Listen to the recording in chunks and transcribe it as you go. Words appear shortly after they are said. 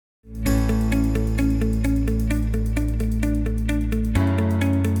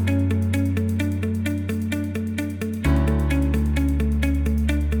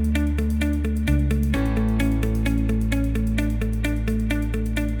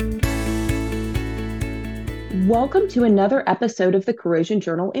Welcome to another episode of the Corrosion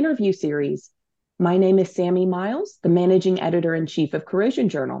Journal interview series. My name is Sammy Miles, the managing editor-in-chief of Corrosion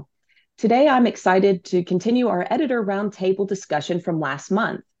Journal. Today, I'm excited to continue our editor roundtable discussion from last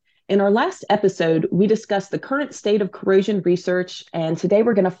month. In our last episode, we discussed the current state of corrosion research, and today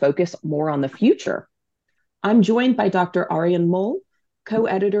we're going to focus more on the future. I'm joined by Dr. Arjen Mol,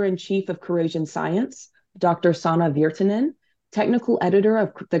 co-editor-in-chief of Corrosion Science, Dr. Sanna Virtanen, technical editor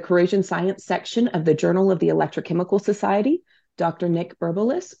of the Corrosion Science section of the Journal of the Electrochemical Society, Dr. Nick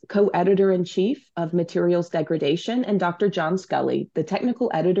Berbelis, co-editor-in-chief of Materials Degradation, and Dr. John Scully, the technical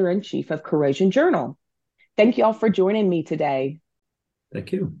editor-in-chief of Corrosion Journal. Thank you all for joining me today.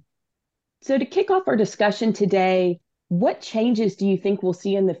 Thank you. So to kick off our discussion today, what changes do you think we'll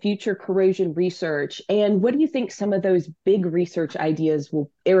see in the future corrosion research? And what do you think some of those big research areas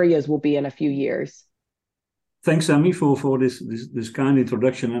will be in a few years? Thanks, Sammy, for this kind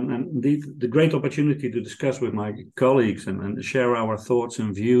introduction and indeed the great opportunity to discuss with my colleagues and share our thoughts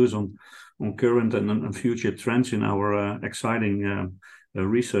and views on current and future trends in our exciting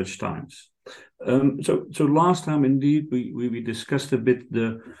research times. So last time, indeed, we discussed a bit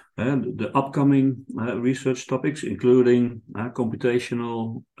the upcoming research topics, including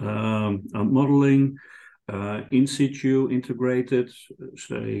computational modeling, in situ integrated,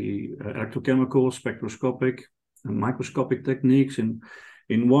 say, electrochemical, spectroscopic, and microscopic techniques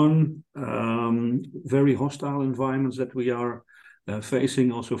in one very hostile environments that we are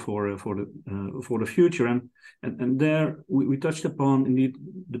facing also for the future. And there we touched upon indeed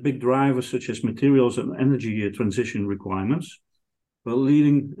the big drivers such as materials and energy transition requirements, well,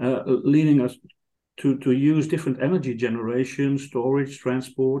 leading us to use different energy generation, storage,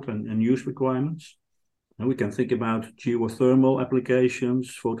 transport, and use requirements. And we can think about geothermal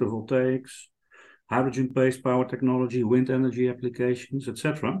applications, photovoltaics, hydrogen-based power technology, wind energy applications,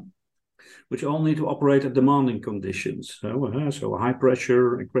 etc., which all need to operate at demanding conditions. So high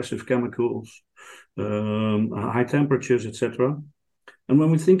pressure, aggressive chemicals, high temperatures, etc. And when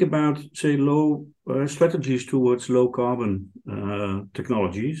we think about, say, strategies towards low carbon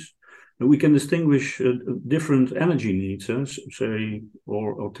technologies, we can distinguish different energy needs, say,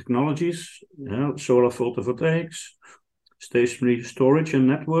 or technologies, solar photovoltaics, stationary storage and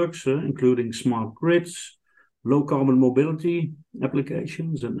networks, including smart grids, low carbon mobility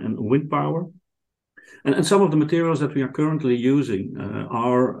applications, and wind power. And some of the materials that we are currently using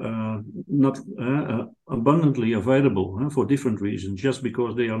are not abundantly available for different reasons, just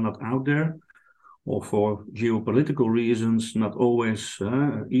because they are not out there, or for geopolitical reasons, not always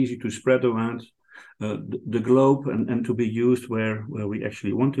easy to spread around the globe and to be used where we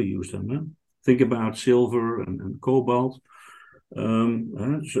actually want to use them. Think about silver and cobalt.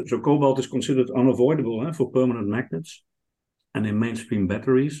 So cobalt is considered unavoidable for permanent magnets and in mainstream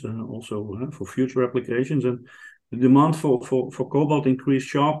batteries, also for future applications. And the demand for cobalt increased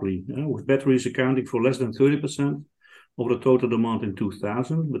sharply, with batteries accounting for less than 30% of the total demand in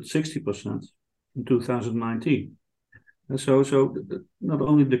 2000, but 60% in 2019. And so not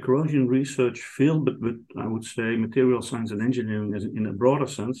only the corrosion research field, but I would say material science and engineering in a broader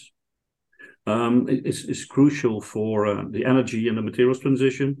sense, is crucial for the energy and the materials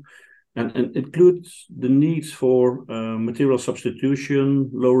transition, and includes the needs for material substitution,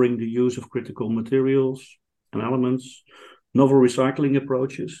 lowering the use of critical materials and elements, novel recycling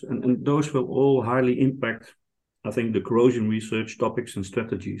approaches, and those will all highly impact, I think, the corrosion research topics and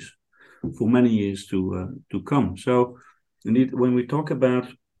strategies for many years to come. So indeed, when we talk about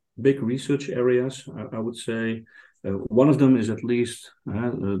big research areas, I would say one of them is at least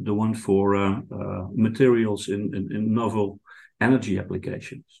the one for materials in novel energy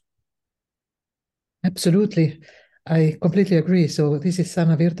applications. Absolutely. I completely agree. So this is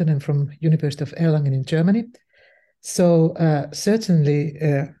Sanna Virtanen from University of Erlangen in Germany. So certainly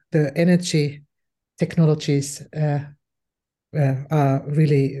the energy technologies are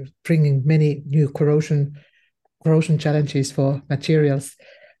really bringing many new corrosion challenges for materials.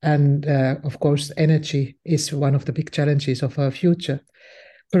 And of course, energy is one of the big challenges of our future.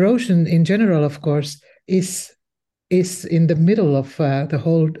 Corrosion in general, of course, is in the middle of the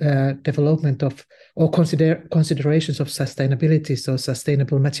whole development of or considerations of sustainability, so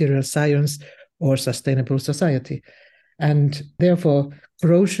sustainable material science or sustainable society. And therefore,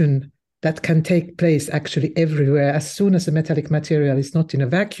 corrosion that can take place actually everywhere. As soon as a metallic material is not in a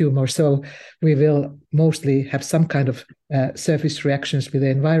vacuum or so, we will mostly have some kind of surface reactions with the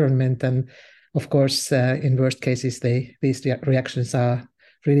environment. And of course, in worst cases, these reactions are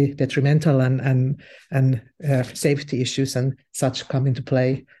really detrimental, and safety issues and such come into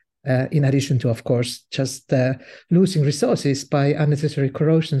play, in addition to, of course, just losing resources by unnecessary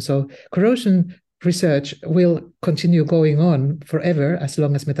corrosion. So corrosion research will continue going on forever as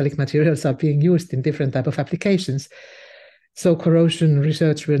long as metallic materials are being used in different type of applications. So corrosion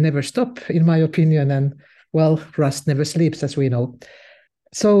research will never stop, in my opinion, and well, rust never sleeps, as we know.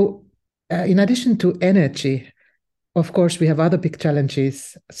 So in addition to energy, of course, we have other big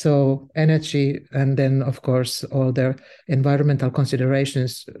challenges. So energy, and then, of course, all the environmental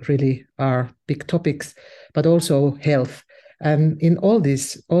considerations really are big topics, but also health. And in all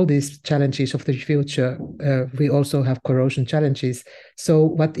these challenges of the future, we also have corrosion challenges. So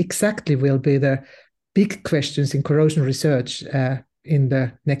what exactly will be the big questions in corrosion research in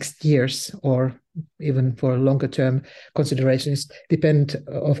the next years, or even for longer term considerations, depend,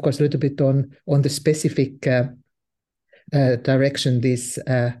 of course, a little bit on the specific direction these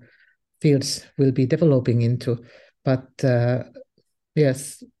fields will be developing into. But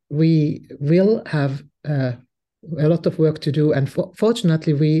yes, we will have a lot of work to do. And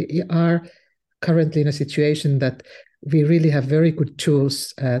fortunately, we are currently in a situation that we really have very good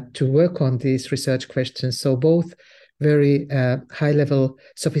tools to work on these research questions. So both very high-level,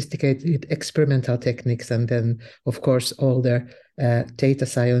 sophisticated experimental techniques, and then, of course, all the data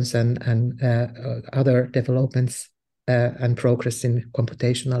science and other developments and progress in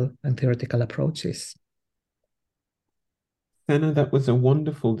computational and theoretical approaches. Anna, that was a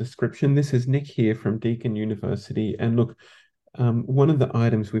wonderful description. This is Nick here from Deakin University. And look, one of the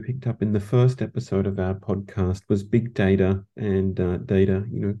items we picked up in the first episode of our podcast was big data and data,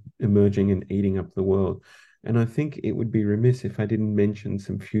 emerging and eating up the world. And I think it would be remiss if I didn't mention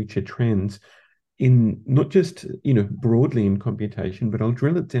some future trends in not just, broadly in computation, but I'll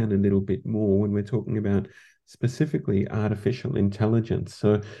drill it down a little bit more when we're talking about specifically artificial intelligence.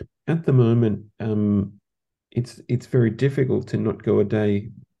 So at the moment, it's very difficult to not go a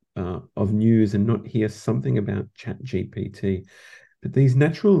day of news and not hear something about ChatGPT. But these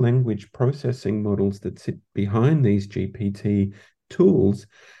natural language processing models that sit behind these GPT tools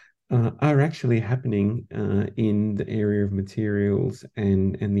are actually happening in the area of materials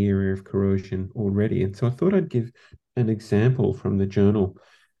and the area of corrosion already. And so I thought I'd give an example from the journal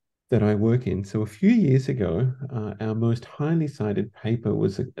that I work in. So a few years ago, our most highly cited paper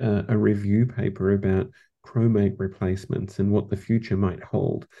was a review paper about chromate replacements and what the future might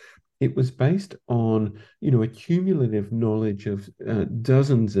hold. It was based on, a cumulative knowledge of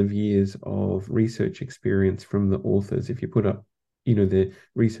dozens of years of research experience from the authors. If you put up, the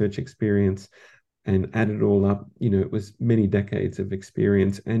research experience and add it all up, it was many decades of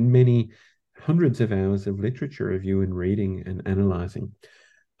experience and many hundreds of hours of literature review and reading and analyzing.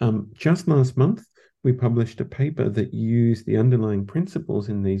 Just last month, we published a paper that used the underlying principles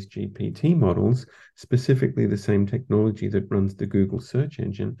in these GPT models, specifically the same technology that runs the Google search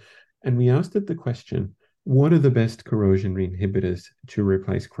engine. And we asked it the question, what are the best corrosion inhibitors to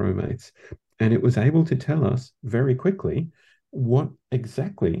replace chromates? And it was able to tell us very quickly what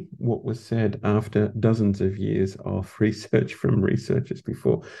was said after dozens of years of research from researchers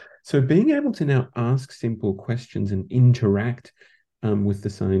before. So being able to now ask simple questions and interact with the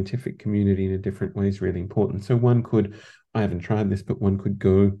scientific community in a different way is really important. So I haven't tried this, but one could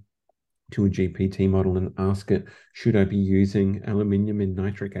go to a GPT model and ask it, should I be using aluminium in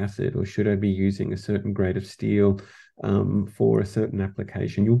nitric acid, or should I be using a certain grade of steel for a certain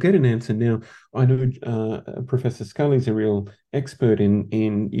application? You'll get an answer. Now, I know Professor Scully's a real expert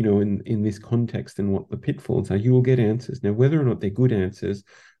in this context and what the pitfalls are. You will get answers. Now, whether or not they're good answers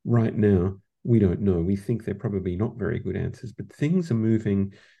right now, we don't know. We think they're probably not very good answers, but things are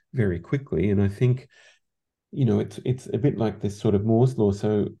moving very quickly. And I think, it's a bit like this sort of Moore's law.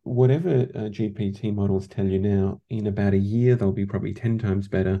 So whatever GPT models tell you now, in about a year, they'll be probably 10 times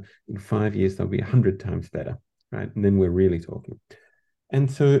better. In 5 years, they'll be 100 times better, right? And then we're really talking.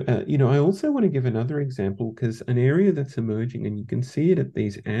 And so, I also want to give another example, because an area that's emerging, and you can see it at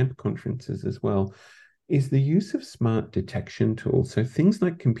these AMP conferences as well, is the use of smart detection tools. So things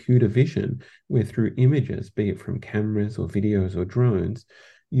like computer vision, where through images, be it from cameras or videos or drones,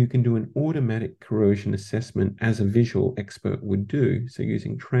 you can do an automatic corrosion assessment as a visual expert would do. So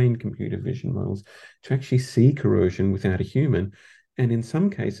using trained computer vision models to actually see corrosion without a human, and in some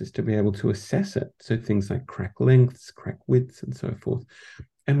cases to be able to assess it. So things like crack lengths, crack widths, and so forth.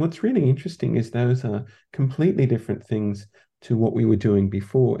 And what's really interesting is those are completely different things to what we were doing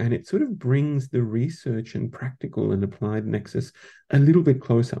before. And it sort of brings the research and practical and applied nexus a little bit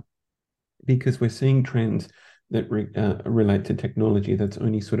closer, because we're seeing trends that relate to technology that's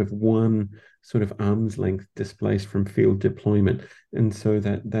only sort of one sort of arm's length displaced from field deployment. And so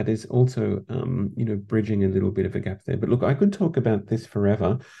that is also, bridging a little bit of a gap there. But look, I could talk about this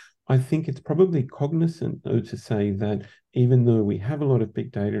forever. I think it's probably cognizant, though, to say that even though we have a lot of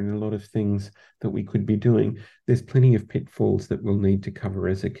big data and a lot of things that we could be doing, there's plenty of pitfalls that we'll need to cover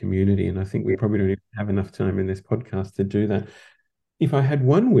as a community. And I think we probably don't even have enough time in this podcast to do that. If I had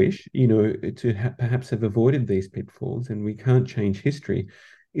one wish, to perhaps have avoided these pitfalls, and we can't change history,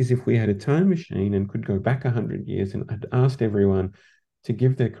 is if we had a time machine and could go back 100 years and had asked everyone to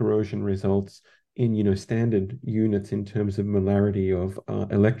give their corrosion results in, standard units in terms of molarity of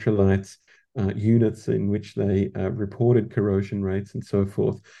electrolytes, units in which they reported corrosion rates and so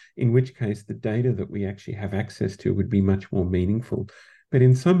forth, in which case the data that we actually have access to would be much more meaningful. But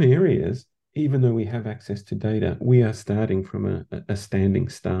in some areas, even though we have access to data, we are starting from a standing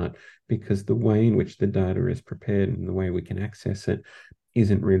start, because the way in which the data is prepared and the way we can access it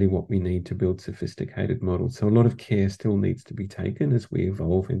isn't really what we need to build sophisticated models. So a lot of care still needs to be taken as we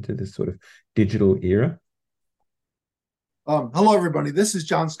evolve into this sort of digital era. Hello, everybody. This is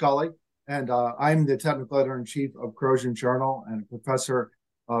John Scully, and I'm the technical editor-in-chief of Corrosion Journal and a professor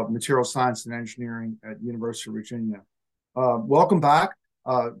of material science and engineering at University of Virginia. Welcome back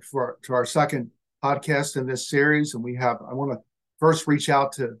to our second podcast in this series. And I want to first reach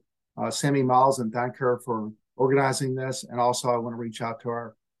out to Sammy Miles and thank her for organizing this. And also I want to reach out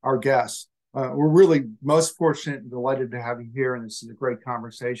to our guests. We're really most fortunate and delighted to have you here. And this is a great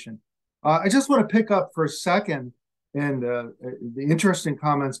conversation. I just want to pick up for a second and the interesting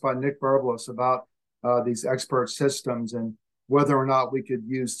comments by Nick Berblis about these expert systems and whether or not we could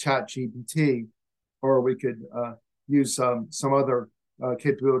use ChatGPT or we could use some other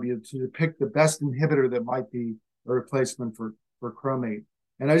capability to pick the best inhibitor that might be a replacement for chromate.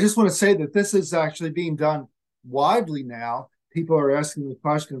 And I just want to say that this is actually being done widely now. People are asking the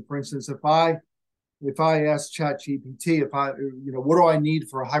question, for instance, if I ask ChatGPT, what do I need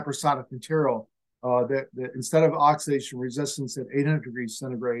for a hypersonic material that instead of oxidation resistance at 800 degrees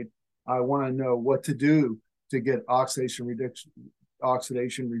centigrade, I want to know what to do to get oxidation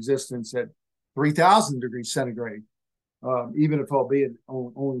resistance at 3,000 degrees centigrade, even if albeit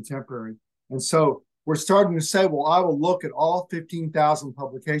only temporary. And so we're starting to say, well, I will look at all 15,000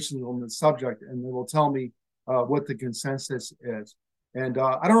 publications on the subject, and they will tell me what the consensus is. And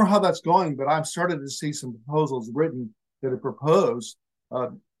I don't know how that's going, but I've started to see some proposals written that have proposed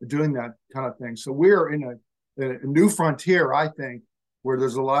doing that kind of thing. So we're in a new frontier, I think, where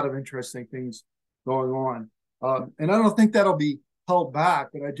there's a lot of interesting things going on. And I don't think that'll be held back,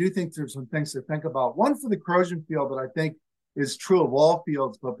 but I do think there's some things to think about. One for the corrosion field that I think is true of all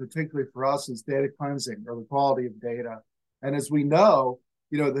fields, but particularly for us, is data cleansing or the quality of data. And as we know,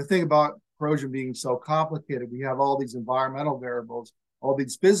 the thing about corrosion being so complicated, we have all these environmental variables, all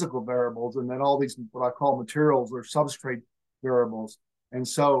these physical variables, and then all these what I call materials or substrate variables. And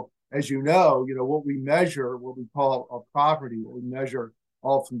so, as you know, what we measure, what we call a property, what we measure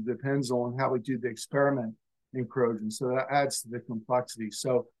often depends on how we do the experiment in corrosion. So that adds to the complexity.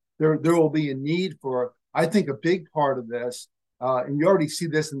 So there will be a need for, I think, a big part of this, and you already see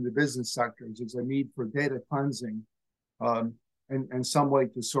this in the business sectors, is a need for data cleansing and some way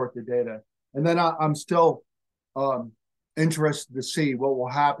to sort the data. And then I'm still interested to see what will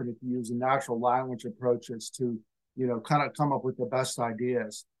happen if you use a natural language approaches to, kind of come up with the best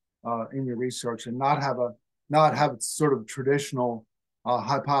ideas in your research and not have sort of traditional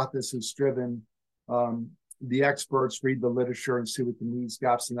hypothesis-driven. The experts read the literature and see what the needs,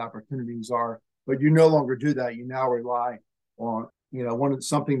 gaps, and opportunities are. But you no longer do that. You now rely on,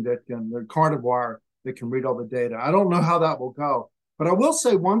 something that the carnivore that can read all the data. I don't know how that will go. But I will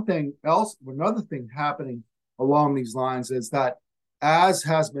say another thing happening along these lines is that, as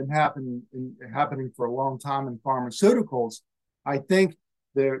has been happening for a long time in pharmaceuticals, I think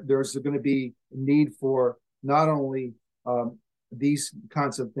there's going to be a need for not only these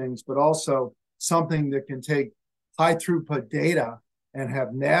kinds of things, but also something that can take high throughput data and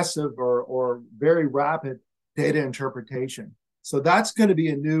have massive or very rapid data interpretation. So that's going to be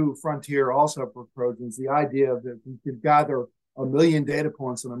a new frontier also for corrosions. The idea that you could gather 1 million data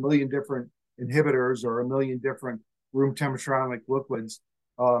points on 1 million different inhibitors or 1 million different room temperature ionic liquids.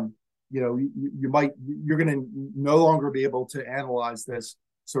 You're going to no longer be able to analyze this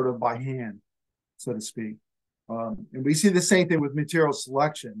sort of by hand, so to speak. And we see the same thing with material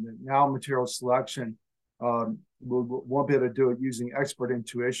selection. Now material selection won't be able to do it using expert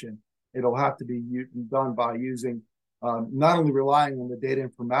intuition. It'll have to be done by using not only relying on the data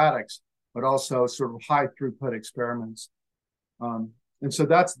informatics, but also sort of high throughput experiments. And so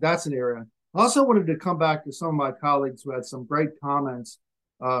that's an area. I also wanted to come back to some of my colleagues who had some great comments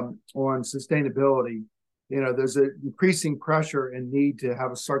on sustainability. There's an increasing pressure and need to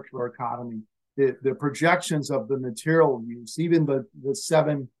have a circular economy. The projections of the material use, even the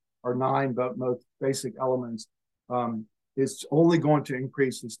 7 our 9 most basic elements, is only going to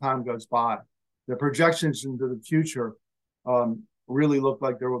increase as time goes by. The projections into the future really look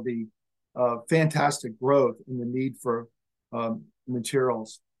like there will be fantastic growth in the need for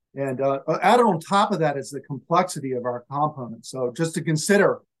materials. And added on top of that is the complexity of our components. So just to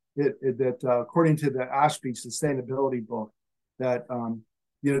consider that according to the Ashby sustainability book, that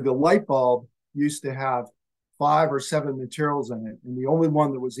the light bulb used to have 5 or 7 materials in it, and the only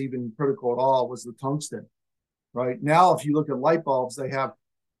one that was even critical at all was the tungsten. Right now, if you look at light bulbs, they have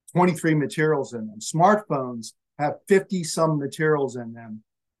 23 materials in them. Smartphones have 50 some materials in them,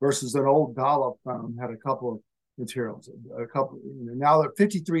 versus an old dial-up phone had a couple of materials. Now there are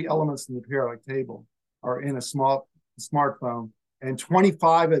 53 elements in the periodic table are in a smartphone, and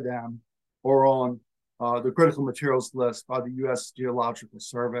 25 of them are on the critical materials list by the U.S. Geological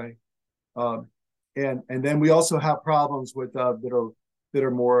Survey. And then we also have problems with that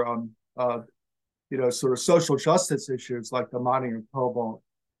are more sort of social justice issues, like the mining of cobalt,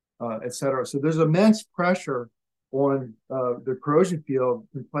 et cetera. So there's immense pressure on the corrosion field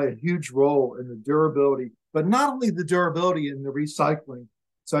to play a huge role in the durability, but not only the durability in the recycling.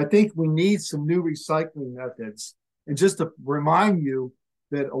 So I think we need some new recycling methods. And just to remind you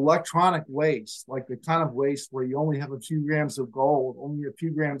that electronic waste, like the kind of waste where you only have a few grams of gold, only a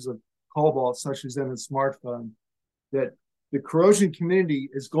few grams of cobalt, such as in a smartphone, that the corrosion community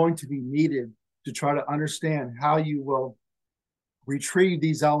is going to be needed to try to understand how you will retrieve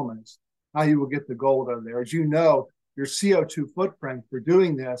these elements, how you will get the gold out of there. As you know, your CO2 footprint for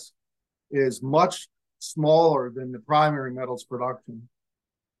doing this is much smaller than the primary metals production.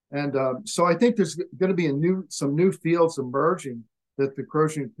 And so I think there's going to be some new fields emerging that the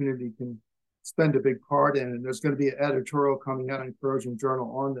corrosion community can spend a big part in. And there's going to be an editorial coming out in Corrosion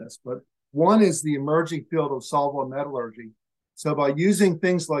Journal on this. But one is the emerging field of solvent metallurgy. So by using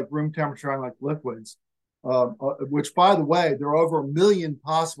things like room temperature ionic liquids, which, by the way, there are over 1 million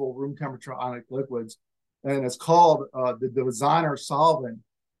possible room temperature ionic liquids, and it's called the designer solvent.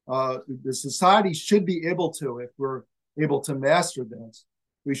 The society should be able to, if we're able to master this,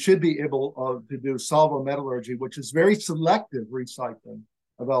 we should be able to do solvent metallurgy, which is very selective recycling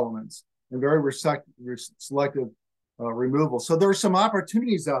of elements and very selective removal. So there are some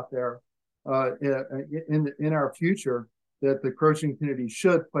opportunities out there in our future that the corrosion community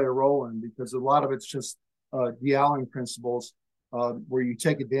should play a role in, because a lot of it's just de-alloying principles where you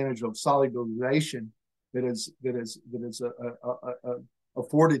take advantage of solubilization that is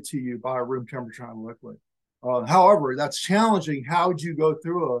afforded to you by a room temperature ionic liquid. However, that's challenging. How would you go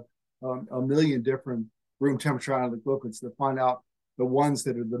through a million different room temperature ionic liquids to find out the ones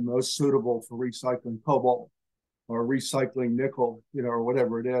that are the most suitable for recycling cobalt or recycling nickel, or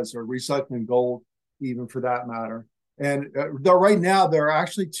whatever it is, or recycling gold, even for that matter? And right now, there are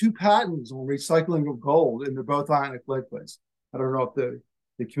actually 2 patents on recycling of gold, and they're both ionic liquids. I don't know if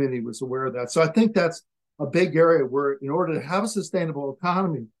the community was aware of that. So I think that's a big area where, in order to have a sustainable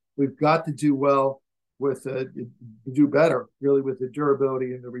economy, we've got to do well with do better, really, with the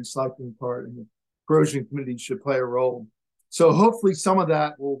durability and the recycling part, and the corrosion community should play a role. So hopefully some of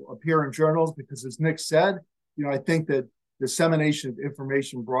that will appear in journals, because as Nick said, I think that dissemination of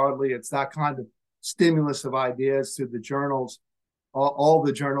information broadly, it's that kind of stimulus of ideas to the journals. All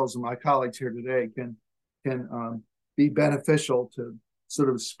the journals and my colleagues here today can be beneficial to sort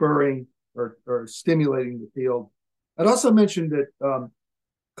of spurring or stimulating the field. I'd also mentioned that a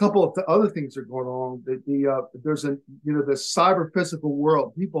couple of other things are going on. That there's the cyber physical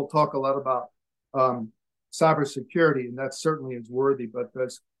world. People talk a lot about cybersecurity, and that certainly is worthy. But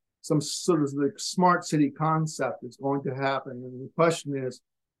there's some sort of the smart city concept is going to happen, and the question is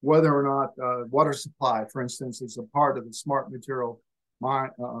whether or not water supply, for instance, is a part of the smart material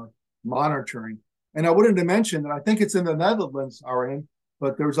monitoring. And I wanted to mention that I think it's in the Netherlands already,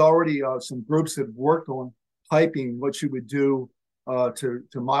 but there's already some groups that have worked on piping, what you would do to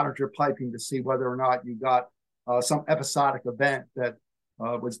monitor piping to see whether or not you got some episodic event that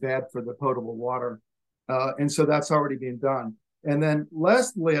was bad for the potable water. And so that's already been done. And then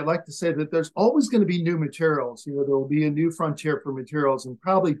lastly, I'd like to say that there's always going to be new materials. There will be a new frontier for materials, and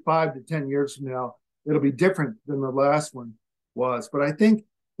probably 5 to 10 years from now, it'll be different than the last one was. But I think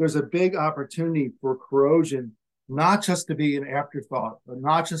there's a big opportunity for corrosion, not just to be an afterthought, but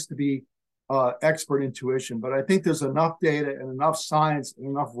not just to be expert intuition, but I think there's enough data and enough science and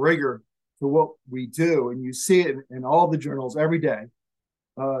enough rigor to what we do. And you see it in all the journals every day.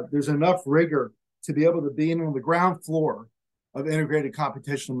 There's enough rigor to be able to be on the ground floor of integrated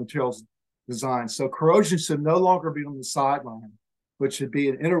computational materials design. So corrosion should no longer be on the sideline, but should be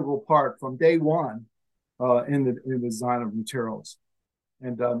an integral part from day one in the design of materials.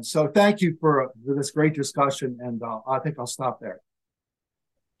 And so thank you for this great discussion, and I think I'll stop there.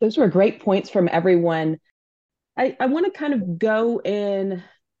 Those were great points from everyone. I want to kind of go in,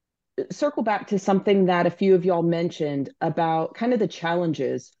 circle back to something that a few of y'all mentioned about kind of the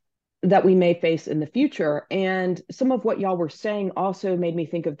challenges that we may face in the future. And some of what y'all were saying also made me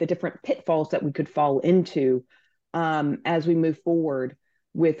think of the different pitfalls that we could fall into as we move forward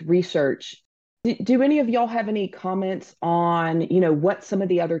with research. Do any of y'all have any comments on, what some of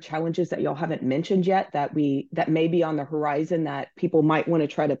the other challenges that y'all haven't mentioned yet that may be on the horizon that people might want to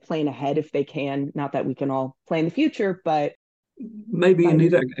try to plan ahead if they can? Not that we can all plan the future, but maybe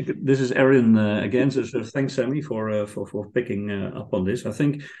indeed. This is Erin again. So thanks, Sammy, for picking up on this. I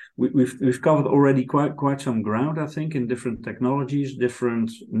think we've covered already quite some ground. I think in different technologies,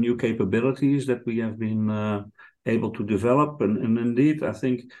 different new capabilities that we have been able to develop, and indeed, I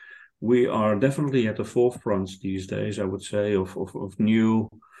think we are definitely at the forefront these days, I would say, of new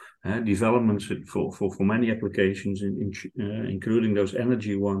developments for many applications, including those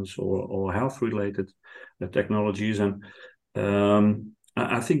energy ones or health-related technologies. And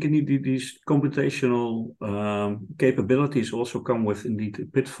I think indeed these computational capabilities also come with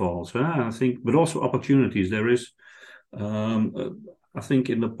indeed pitfalls. I think, but also opportunities. There is, I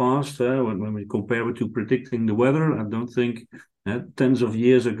think, in the past, when we compare it to predicting the weather, I don't think tens of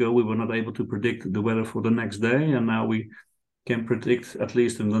years ago we were not able to predict the weather for the next day, and now we can predict, at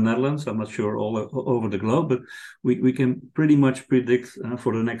least in the Netherlands, I'm not sure all over the globe, but we can pretty much predict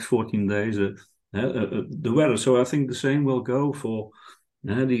for the next 14 days the weather. So I think the same will go for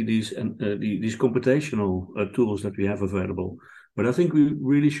these computational tools that we have available. But I think we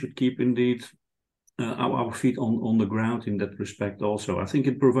really should keep indeed our feet on the ground in that respect also. I think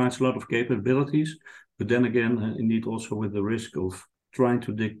it provides a lot of capabilities, but then again, indeed also with the risk of trying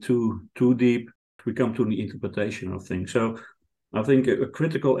to dig too deep, we come to the interpretation of things. So I think a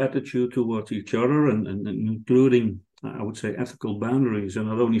critical attitude towards each other and including, I would say, ethical boundaries, and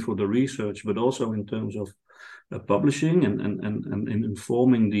not only for the research, but also in terms of publishing and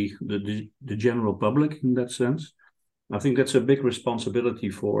informing the general public in that sense. I think that's a big responsibility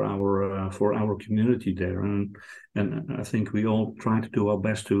for our community there, and I think we all try to do our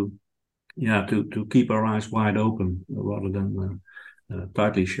best to keep our eyes wide open rather than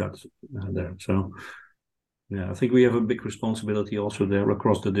tightly shut there. So I think we have a big responsibility also there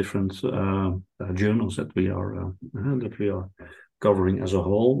across the different journals that we are covering as a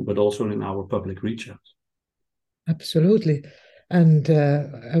whole, but also in our public reach out. Absolutely, and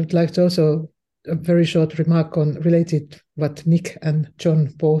I would like to also a very short remark on related what Nick and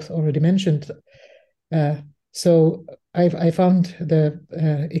John both already mentioned. So I found the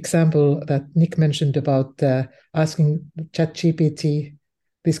example that Nick mentioned about asking ChatGPT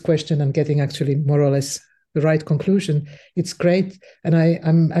this question and getting actually more or less the right conclusion. It's great, and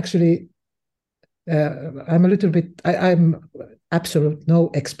I'm actually I'm a little bit I'm absolute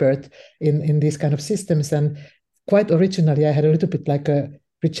no expert in these kind of systems, and quite originally I had a little bit like a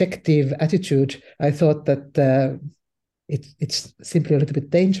rejective attitude. I thought that it's simply a little bit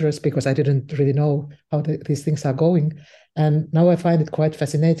dangerous because I didn't really know how these things are going. And now I find it quite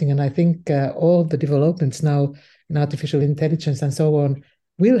fascinating. And I think all the developments now in artificial intelligence and so on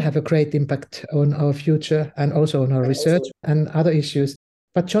will have a great impact on our future and also on our research and other issues.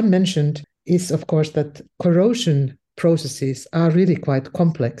 What John mentioned is, of course, that corrosion processes are really quite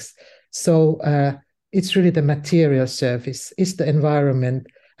complex. So it's really the material surface, it's the environment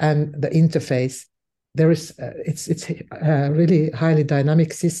and the interface. There is it's really highly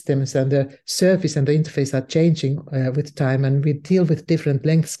dynamic systems, and the surface and the interface are changing with time, and we deal with different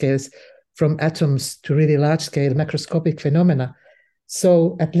length scales from atoms to really large scale macroscopic phenomena.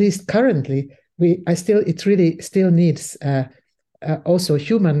 So at least currently, it really still needs also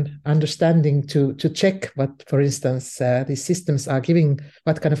human understanding to check what, for instance, these systems are giving,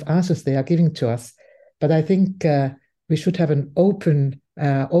 what kind of answers they are giving to us. But I think we should have an open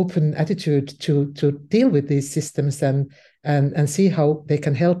attitude to deal with these systems and see how they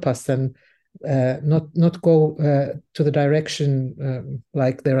can help us, and not go to the direction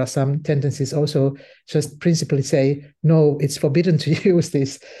like there are some tendencies also just principally say no, it's forbidden to use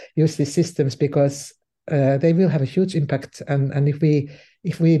these systems because they will have a huge impact. And if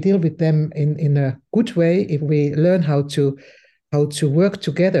we deal with them in a good way, if we learn how to work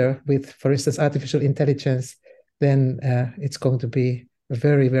together with, for instance, artificial intelligence, then it's going to be a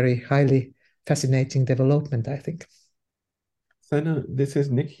very, very highly fascinating development, I think. Sana, this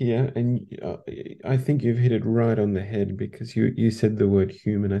is Nick here, and I think you've hit it right on the head because you said the word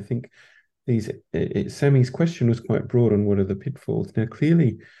human. I think Sammy's question was quite broad on what are the pitfalls. Now,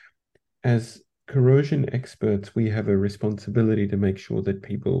 clearly, as corrosion experts, we have a responsibility to make sure that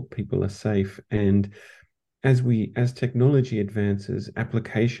people are safe. And as technology advances,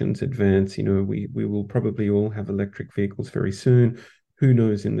 applications advance, we will probably all have electric vehicles very soon. Who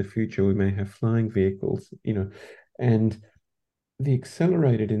knows, in the future we may have flying vehicles, and the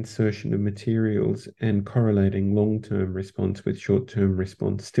accelerated insertion of materials and correlating long-term response with short-term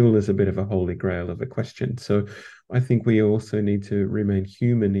response still is a bit of a holy grail of a question. So I think we also need to remain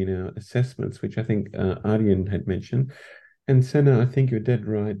human in our assessments, which I think Ardian had mentioned. And Senna, I think you're dead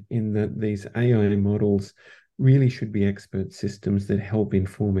right in that these AI models really should be expert systems that help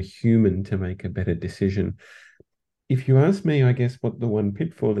inform a human to make a better decision. If you ask me, I guess what the one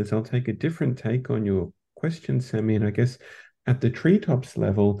pitfall is, I'll take a different take on your question, Sammy. And I guess at the treetops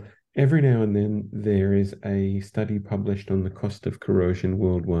level, every now and then there is a study published on the cost of corrosion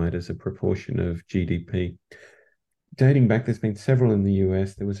worldwide as a proportion of GDP. Dating back, there's been several in the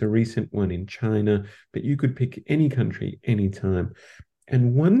US. There was a recent one in China, but you could pick any country, anytime.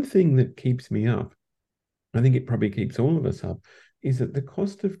 And one thing that keeps me up, I think it probably keeps all of us up, is that the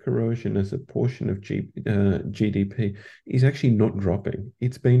cost of corrosion as a portion of GDP is actually not dropping.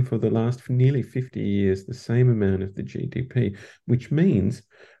 It's been for the last nearly 50 years the same amount of the GDP, which means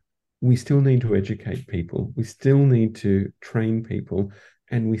we still need to educate people. We still need to train people,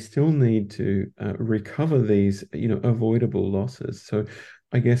 and we still need to recover these, avoidable losses. So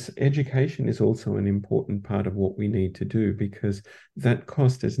I guess education is also an important part of what we need to do, because that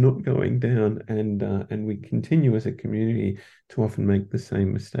cost is not going down, and we continue as a community to often make the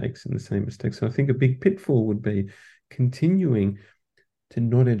same mistakes and the same mistakes. So I think a big pitfall would be continuing to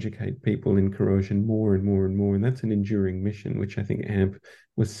not educate people in corrosion more and more and more. And that's an enduring mission, which I think AMP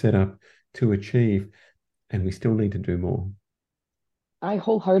was set up to achieve, and we still need to do more. I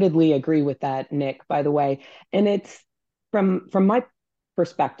wholeheartedly agree with that, Nick, by the way. And it's from my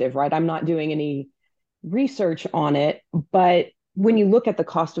perspective, right? I'm not doing any research on it, but when you look at the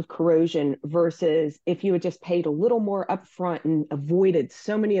cost of corrosion versus if you had just paid a little more upfront and avoided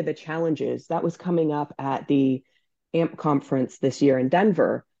so many of the challenges that was coming up at the AMP conference this year in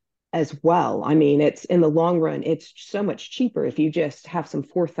Denver as well. I mean, it's in the long run, it's so much cheaper if you just have some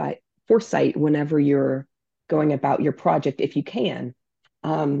foresight whenever you're going about your project, if you can.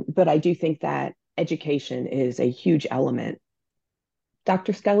 But I do think that education is a huge element.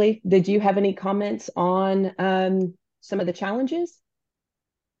 Dr. Scully, did you have any comments on some of the challenges?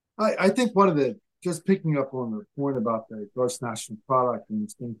 I think one of the, just picking up on the point about the gross national product, and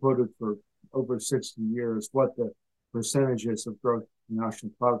it's been quoted for over 60 years, what the percentages of gross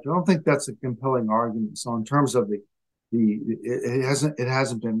national product. I don't think that's a compelling argument. So in terms of it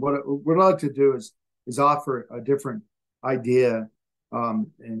hasn't been. What I'd like to do is offer a different idea, and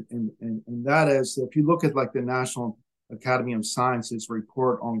that is, if you look at like the National Academy of Sciences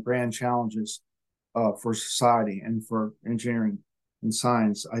report on grand challenges for society and for engineering and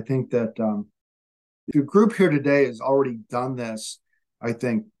science, I think that the group here today has already done this. I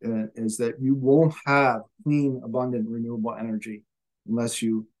think is that you won't have clean, abundant, renewable energy unless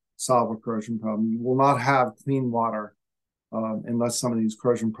you solve a corrosion problem. You will not have clean water unless some of these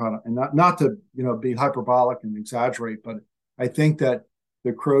corrosion products, and not to be hyperbolic and exaggerate, but I think that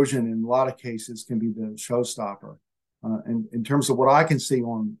the corrosion in a lot of cases can be the showstopper. And in terms of what I can see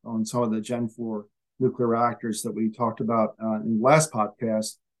on some of the Gen 4 nuclear reactors that we talked about in the last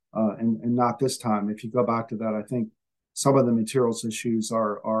podcast, and not this time. If you go back to that, I think some of the materials issues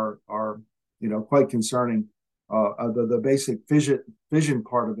are quite concerning. The basic fission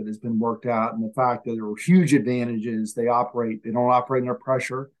part of it has been worked out, and the fact that there are huge advantages. They don't operate under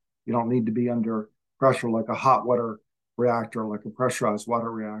pressure. You don't need to be under pressure like a hot water reactor, like a pressurized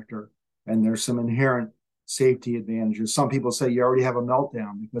water reactor. And there's some inherent safety advantages. Some people say you already have a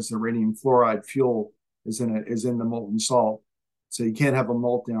meltdown because the radium fluoride fuel is in the molten salt, so you can't have a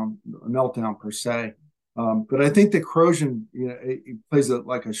meltdown per se. But I think the corrosion, it plays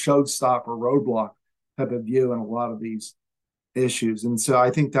like a showstopper, roadblock type of view in a lot of these issues. And so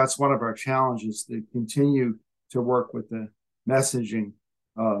I think that's one of our challenges, to continue to work with the messaging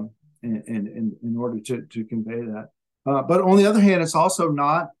in order to convey that. But on the other hand, it's also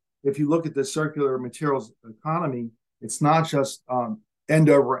not, if you look at the circular materials economy, it's not just end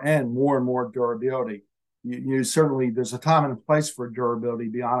over end, more and more durability. You certainly, there's a time and a place for durability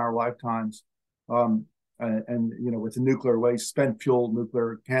beyond our lifetimes. And with the nuclear waste, spent fuel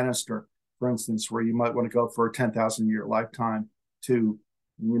nuclear canister, for instance, where you might want to go for a 10,000 year lifetime to,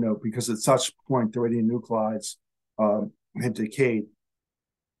 because at such point the radionuclides have decayed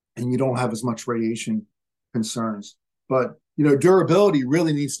and you don't have as much radiation concerns. But durability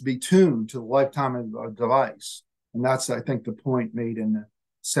really needs to be tuned to the lifetime of a device, and that's, I think, the point made in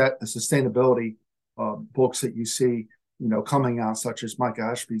sustainability books that you see, coming out, such as Mike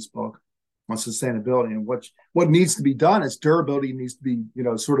Ashby's book on sustainability. And what needs to be done is durability needs to be,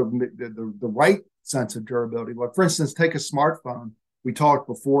 sort of the right sense of durability. Like, for instance, take a smartphone. We talked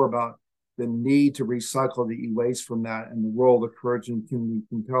before about the need to recycle the e-waste from that and the role the corrosion can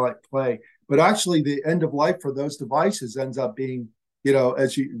play. But actually, the end of life for those devices ends up being,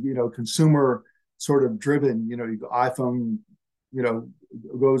 as consumer sort of driven. The iPhone,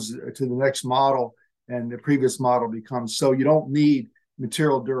 goes to the next model, and the previous model becomes. So you don't need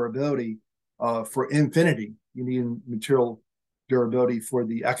material durability for infinity. You need material durability for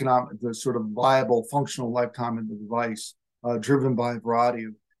the sort of viable functional lifetime of the device, driven by a variety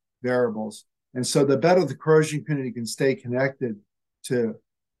of variables. And so the better the corrosion community can stay connected to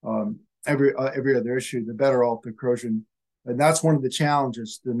every other issue, the better off the corrosion. And that's one of the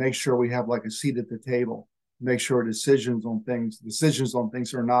challenges, to make sure we have like a seat at the table, make sure decisions on things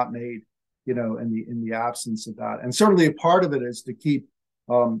are not made, in the absence of that. And certainly a part of it is to keep,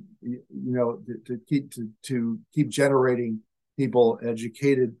 to keep generating people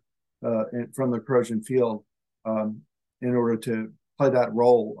educated from the corrosion field in order to play that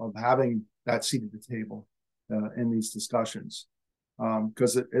role of having that seat at the table in these discussions.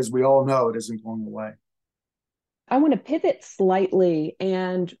 Because as we all know, it isn't going away. I want to pivot slightly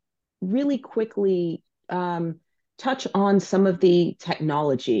and really quickly touch on some of the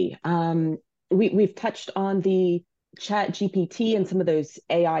technology. We've touched on the Chat GPT and some of those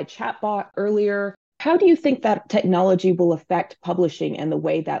AI chatbot earlier. How do you think that technology will affect publishing and the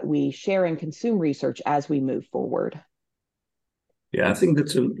way that we share and consume research as we move forward? Yeah, I think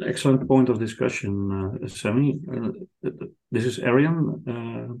that's an excellent point of discussion, Sammy. This is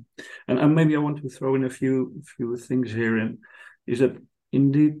Arian, and maybe I want to throw in a few things here. And is that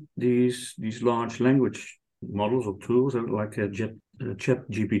indeed these large language models or tools like Chat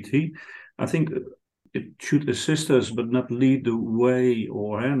GPT, I think it should assist us, but not lead the way,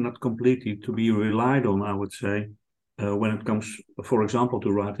 or not completely to be relied on, I would say, when it comes, for example,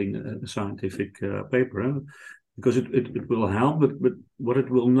 to writing a scientific paper. Because it will help, but what it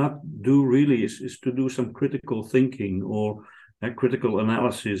will not do really is to do some critical thinking or critical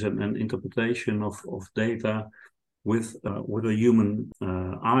analysis and interpretation of data with a human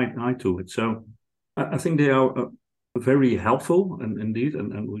eye to it. So I think they are very helpful, and indeed,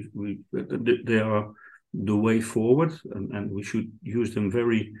 and they are the way forward, and we should use them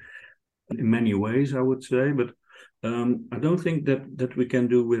in many ways, I would say. But I don't think that we can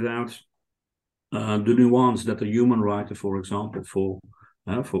do without the nuance that a human writer, for example, for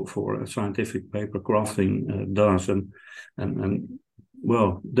a scientific paper crafting does, and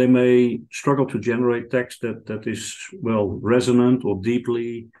well, they may struggle to generate text that is resonant or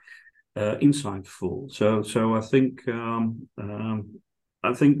deeply insightful. So I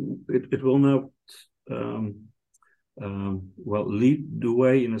think it will not lead the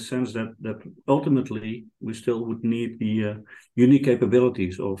way, in a sense that ultimately we still would need the unique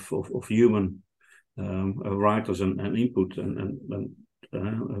capabilities of human writers and input and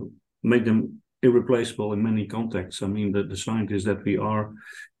make them irreplaceable in many contexts. I mean, the scientists that we are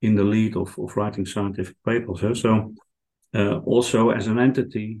in the lead of writing scientific papers. So also as an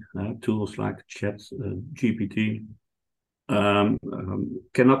entity, tools like Chat GPT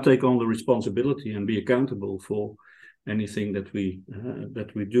cannot take on the responsibility and be accountable for anything that we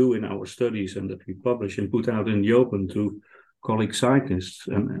do in our studies and that we publish and put out in the open to colleague scientists,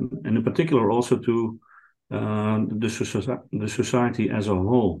 and in particular also to the society as a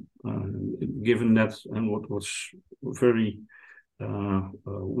whole. Given that, and what was very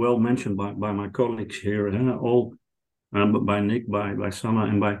well mentioned by my colleagues here, all by Nick, by Sana,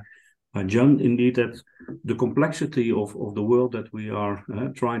 and by John, indeed, that the complexity of the world that we are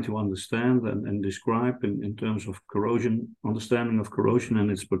trying to understand and describe in terms of corrosion, understanding of corrosion and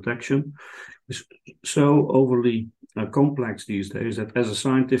its protection, is so overly complex these days that as a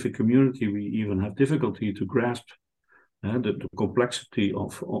scientific community, we even have difficulty to grasp the complexity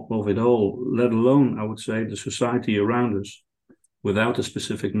of it all, let alone, I would say, the society around us, without the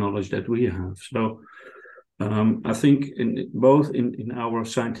specific knowledge that we have. So I think both in our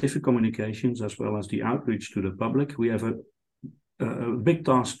scientific communications as well as the outreach to the public, we have a big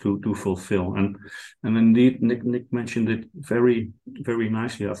task to fulfill. And indeed, Nick mentioned it very, very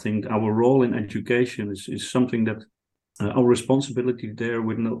nicely. I think our role in education is something that our responsibility there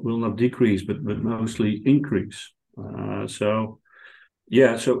will not decrease, but mostly increase. So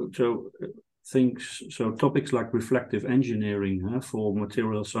topics like reflective engineering for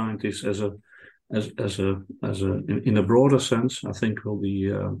material scientists in a broader sense, I think will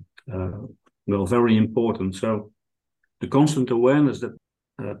be very important. So the constant awareness that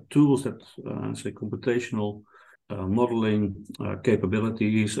tools that say computational modeling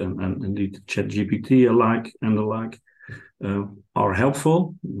capabilities and indeed ChatGPT alike and the like are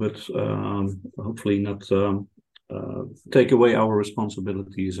helpful, but hopefully not take away our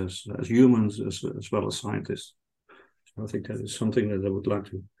responsibilities as humans as well as scientists. So I think that is something that I would like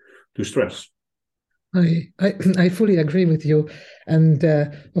to stress. I fully agree with you, and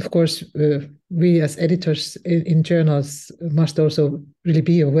of course, we as editors in journals must also really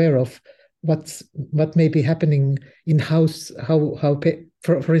be aware of what may be happening in house.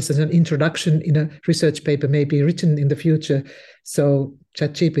 For instance, an introduction in a research paper may be written in the future. So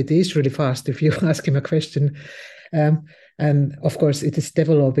ChatGPT is really fast if you ask him a question, and of course, it is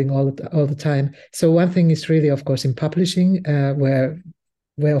developing all the time. So one thing is really, of course, in publishing,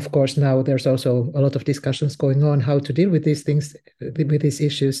 where of course now there's also a lot of discussions going on how to deal with these things, with these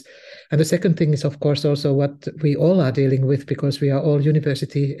issues. And the second thing is of course also what we all are dealing with, because we are all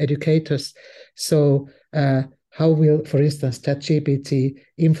university educators. So how will, for instance, ChatGPT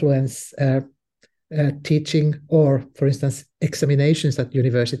influence teaching or, for instance, examinations at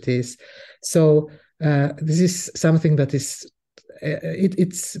universities? So this is something that is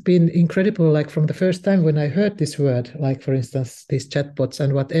it's been incredible, like from the first time when I heard this word, like for instance these chatbots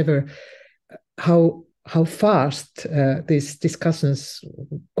and whatever, how fast these discussions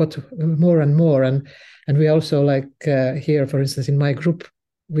got more and more. And we also, like here for instance in my group,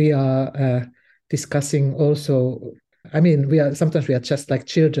 we are discussing also, I mean, we are just like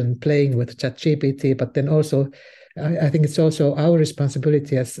children playing with ChatGPT, but then also I think it's also our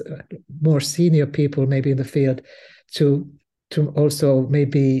responsibility as more senior people maybe in the field to also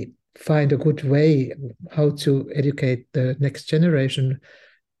maybe find a good way how to educate the next generation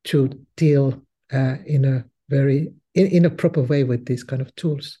to deal in a proper way with these kind of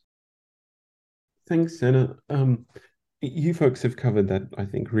tools. Thanks, Anna. You folks have covered that, I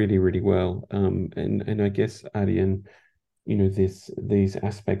think, really, really well. And I guess, Arjen, these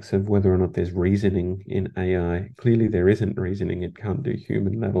aspects of whether or not there's reasoning in AI. Clearly, there isn't reasoning. It can't do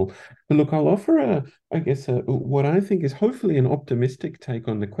human level. But look, I'll offer what I think is hopefully an optimistic take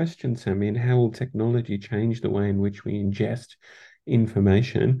on the question, Sammy, and how will technology change the way in which we ingest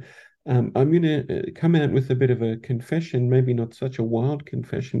information? I'm going to come out with a bit of a confession, maybe not such a wild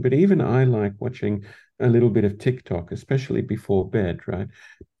confession, but even I like watching a little bit of TikTok, especially before bed, right?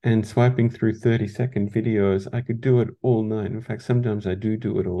 And swiping through 30-second videos. I could do it all night. In fact, sometimes I do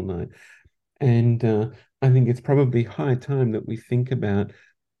it all night. And I think it's probably high time that we think about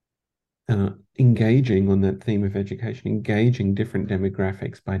engaging on that theme of education, engaging different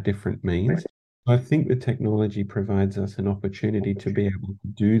demographics by different means. I think the technology provides us an opportunity to be able to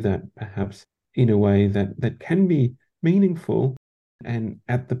do that, perhaps in a way that can be meaningful and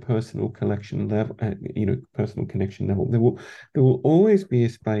at the personal connection level. There will always be a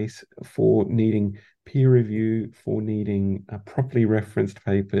space for needing peer review, for needing properly referenced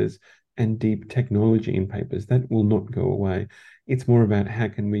papers and deep technology in papers. That will not go away. It's more about how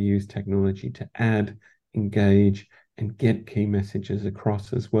can we use technology to add, engage, and get key messages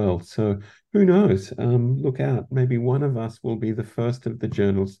across as well. So who knows? Look out. Maybe one of us will be the first of the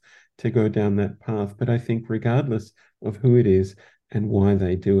journals to go down that path. But I think regardless of who it is and why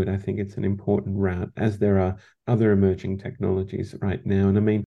they do it, I think it's an important route, as there are other emerging technologies right now. And I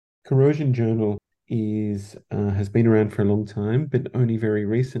mean, Corrosion Journal has been around for a long time, but only very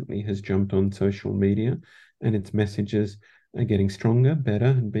recently has jumped on social media, and its messages are getting stronger, better,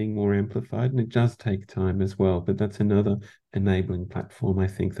 and being more amplified. And it does take time as well, but that's another enabling platform. I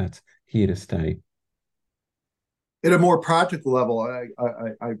think that's here to stay. At a more practical level,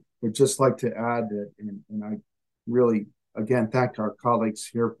 I would just like to add that, and I really, again, thank our colleagues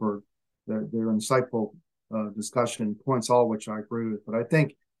here for their insightful discussion points, all of which I agree with. But I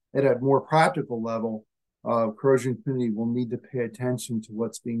think at a more practical level, corrosion community will need to pay attention to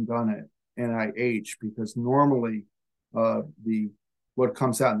what's being done at NIH, because normally what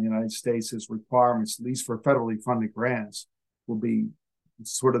comes out in the United States as requirements, at least for federally funded grants, will be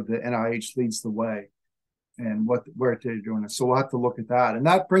sort of the NIH leads the way and where they're doing it. So we'll have to look at that. And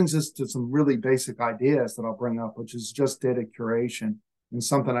that brings us to some really basic ideas that I'll bring up, which is just data curation, and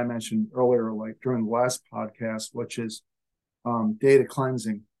something I mentioned earlier, like during the last podcast, which is data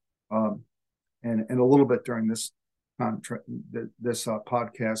cleansing, and a little bit during this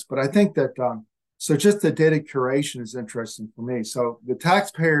podcast. But I think that so just the data curation is interesting for me. So the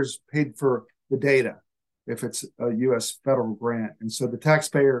taxpayers paid for the data if it's a U.S. federal grant, and so the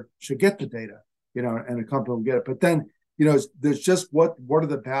taxpayer should get the data, and the company will get it. But then, there's just what are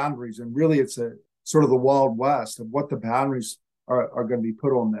the boundaries, and really it's a sort of the Wild West of what the boundaries are going to be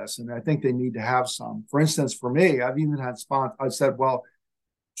put on this. And I think they need to have some. For instance, for me, I've even had I said, well,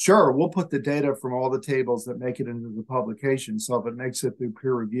 sure, we'll put the data from all the tables that make it into the publication. So if it makes it through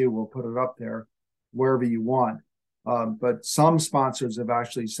peer review, we'll put it up there wherever you want. But some sponsors have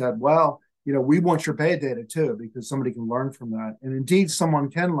actually said, well, we want your bad data too, because somebody can learn from that. And indeed,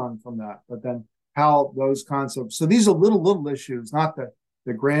 someone can learn from that. But then how those concepts, so these are little issues, not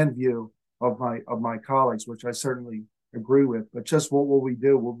the grand view of my colleagues, which I certainly agree with, but just what will we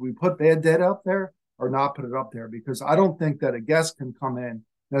do? Will we put bad data up there or not put it up there? Because I don't think that a guest can come in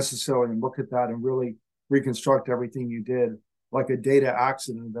necessarily and look at that and really reconstruct everything you did, like a data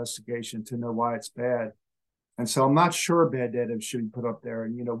accident investigation, to know why it's bad. And so I'm not sure bad data should be put up there.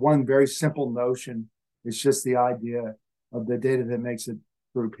 And, one very simple notion is just the idea of the data that makes it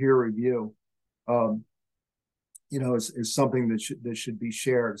through peer review, is something that should be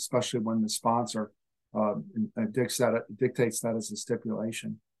shared, especially when the sponsor dictates that as a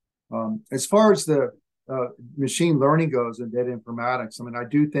stipulation. As far as the machine learning goes and data informatics, I mean, I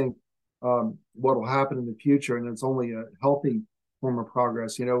do think what will happen in the future, and it's only a healthy form of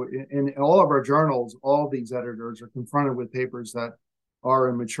progress. In all of our journals, all of these editors are confronted with papers that are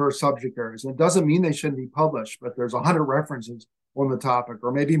in mature subject areas. And it doesn't mean they shouldn't be published, but there's 100 references on the topic,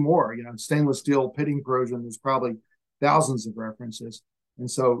 or maybe more. Stainless steel pitting corrosion, there's probably thousands of references. And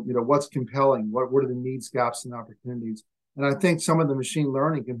so, what's compelling? What are the needs, gaps, and opportunities? And I think some of the machine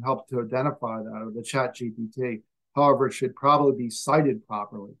learning can help to identify that, or the chat GPT. However, it should probably be cited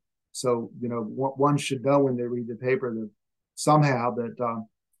properly. So, one should know when they read the paper that somehow that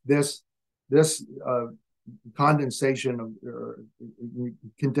this condensation of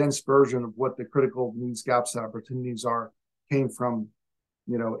condensed version of what the critical needs, gaps, and opportunities are came from,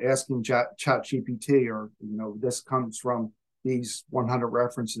 asking chat GPT, or, this comes from these 100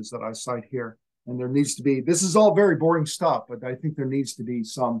 references that I cite here. And there needs to be, this is all very boring stuff, but I think there needs to be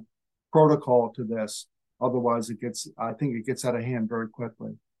some protocol to this. Otherwise, I think it gets out of hand very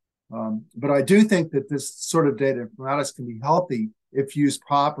quickly. But I do think that this sort of data informatics can be healthy if used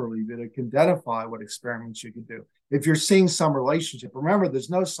properly, that it can identify what experiments you can do. If you're seeing some relationship, remember, there's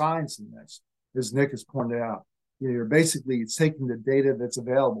no science in this, as Nick has pointed out. You're basically, it's taking the data that's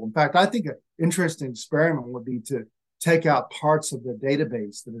available. In fact, I think an interesting experiment would be to take out parts of the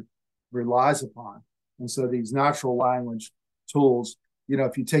database that it relies upon. And so these natural language tools,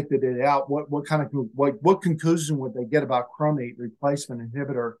 if you take the data out, what conclusion would they get about chromate replacement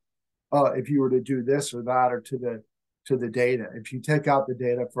inhibitor if you were to do this or that, or to the data? If you take out the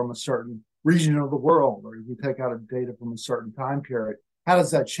data from a certain region of the world, or if you take out data from a certain time period, how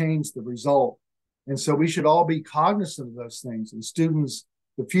does that change the result? And so we should all be cognizant of those things. And students,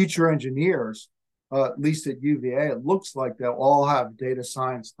 the future engineers, at least at UVA, it looks like they'll all have data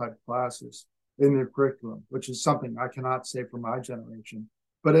science type classes in their curriculum, which is something I cannot say for my generation.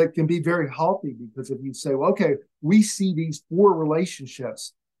 But it can be very healthy, because if you say, well, okay, we see these 4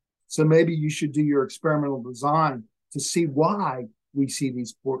 relationships, so maybe you should do your experimental design to see why we see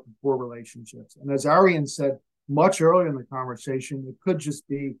these four relationships. And as Arian said much earlier in the conversation, it could just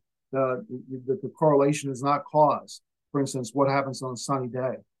be that the correlation is not cause. For instance, what happens on a sunny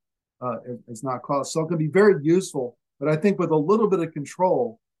day is not cause. So it can be very useful, but I think with a little bit of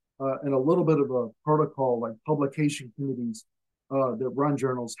control and a little bit of a protocol, like publication committees that run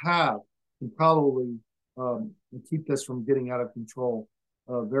journals have, can probably keep this from getting out of control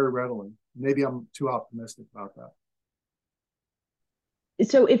very readily. Maybe I'm too optimistic about that.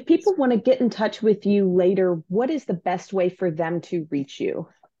 So if people want to get in touch with you later, what is the best way for them to reach you?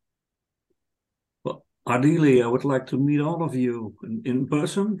 Well, ideally, I would like to meet all of you in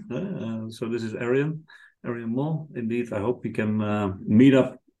person. So this is Arian Moll. Indeed, I hope we can meet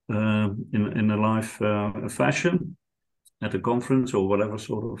up in a live fashion at a conference or whatever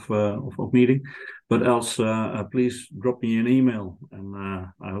sort of meeting. But else, please drop me an email, and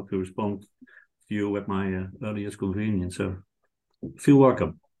I hope to respond to you at my earliest convenience. So feel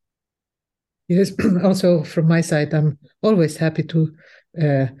welcome. Yes, also from my side, I'm always happy to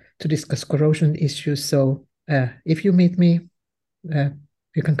discuss corrosion issues. So if you meet me,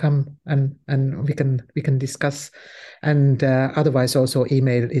 you can come and we can discuss. And otherwise, also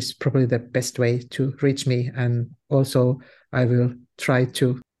email is probably the best way to reach me. And also, I will try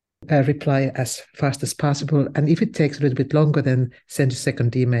to reply as fast as possible. And if it takes a little bit longer, then send a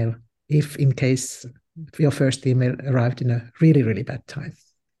second email, if in case your first email arrived in a really, really bad time.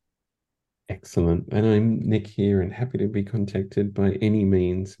 Excellent. And I'm Nick here, and happy to be contacted by any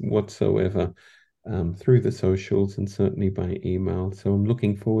means whatsoever through the socials and certainly by email. So I'm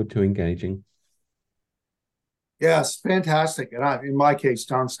looking forward to engaging. Yes, fantastic. And in my case,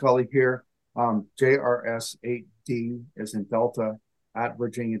 John Scully here, JRS8D as in Delta at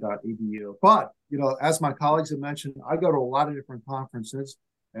virginia.edu. But, as my colleagues have mentioned, I go to a lot of different conferences.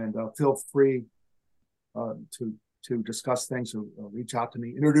 And feel free to discuss things or reach out to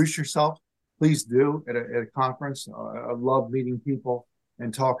me. Introduce yourself. Please do at a conference. I love meeting people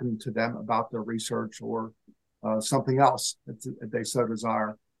and talking to them about their research or something else if they so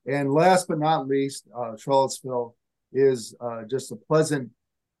desire. And last but not least, Charlottesville is just a pleasant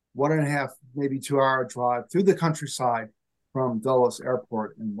 1.5, maybe 2 hour drive through the countryside from Dulles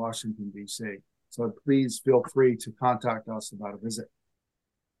Airport in Washington, D.C. So please feel free to contact us about a visit.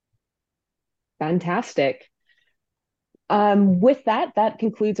 Fantastic. With that, that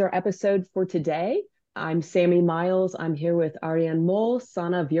concludes our episode for today. I'm Sammy Miles. I'm here with Ariane Moll,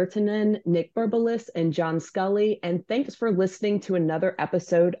 Sanna Virtanen, Nick Burbalis, and John Scully. And thanks for listening to another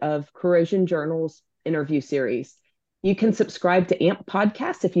episode of Corrosion Journal's interview series. You can subscribe to AMP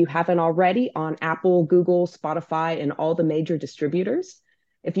Podcasts if you haven't already on Apple, Google, Spotify, and all the major distributors.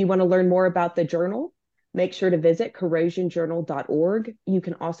 If you want to learn more about the journal, make sure to visit corrosionjournal.org. You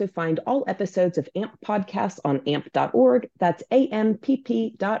can also find all episodes of AMP Podcasts on amp.org. That's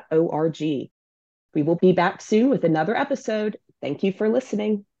ampp.org. We will be back soon with another episode. Thank you for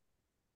listening.